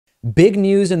Big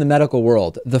news in the medical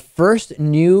world. The first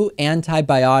new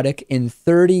antibiotic in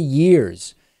 30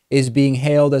 years is being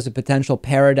hailed as a potential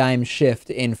paradigm shift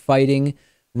in fighting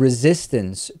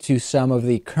resistance to some of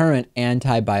the current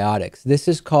antibiotics. This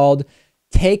is called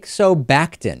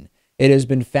Teixobactin. It has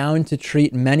been found to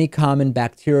treat many common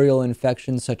bacterial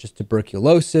infections such as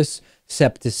tuberculosis,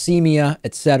 septicemia,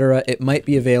 etc. It might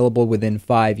be available within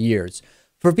 5 years.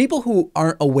 For people who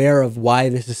aren't aware of why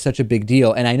this is such a big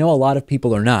deal, and I know a lot of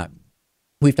people are not,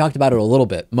 we've talked about it a little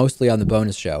bit, mostly on the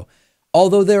bonus show.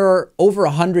 Although there are over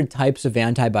 100 types of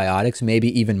antibiotics,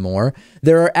 maybe even more,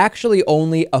 there are actually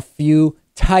only a few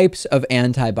types of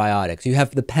antibiotics. You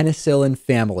have the penicillin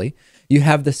family, you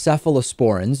have the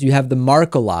cephalosporins, you have the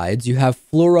marcolides, you have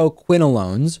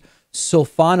fluoroquinolones,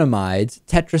 sulfonamides,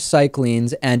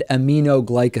 tetracyclines, and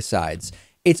aminoglycosides.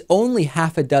 It's only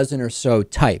half a dozen or so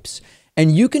types.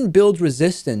 And you can build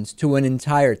resistance to an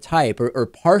entire type or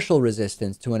partial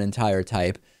resistance to an entire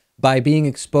type by being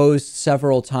exposed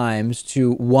several times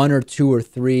to one or two or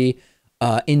three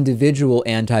individual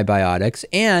antibiotics.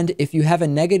 And if you have a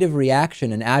negative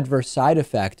reaction, an adverse side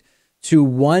effect to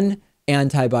one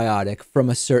antibiotic from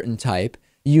a certain type,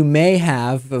 you may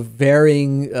have a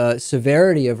varying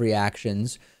severity of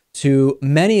reactions to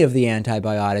many of the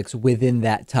antibiotics within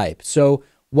that type. So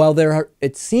while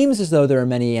it seems as though there are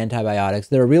many antibiotics,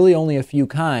 there are really only a few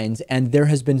kinds, and there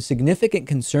has been significant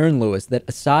concern, Lewis, that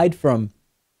aside from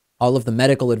all of the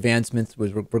medical advancements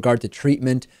with regard to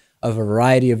treatment of a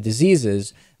variety of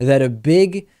diseases, that a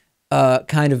big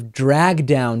kind of drag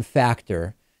down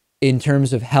factor in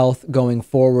terms of health going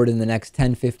forward in the next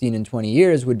 10, 15, and 20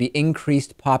 years would be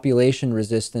increased population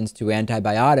resistance to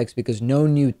antibiotics because no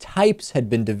new types had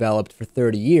been developed for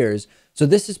 30 years. So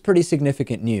this is pretty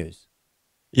significant news.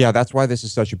 Yeah, that's why this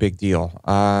is such a big deal.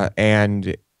 I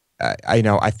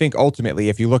think ultimately,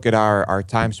 if you look at our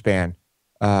time span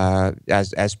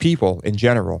as people in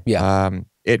general, Yeah.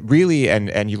 it really,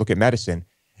 and you look at medicine,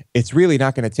 it's really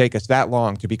not going to take us that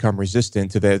long to become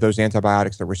resistant to those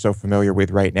antibiotics that we're so familiar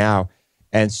with right now.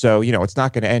 And so, it's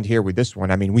not going to end here with this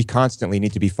one. I mean, we constantly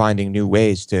need to be finding new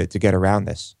ways to get around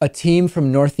this. A team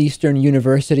from Northeastern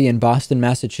University in Boston,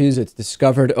 Massachusetts,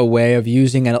 discovered a way of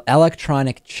using an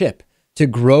electronic chip to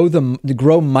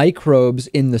grow microbes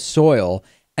in the soil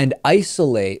and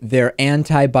isolate their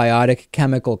antibiotic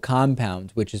chemical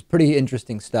compounds, which is pretty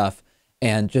interesting stuff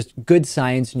and just good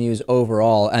science news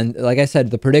overall. And like I said,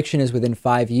 the prediction is within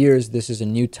 5 years, this is a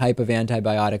new type of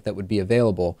antibiotic that would be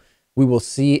available. We will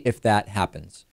see if that happens.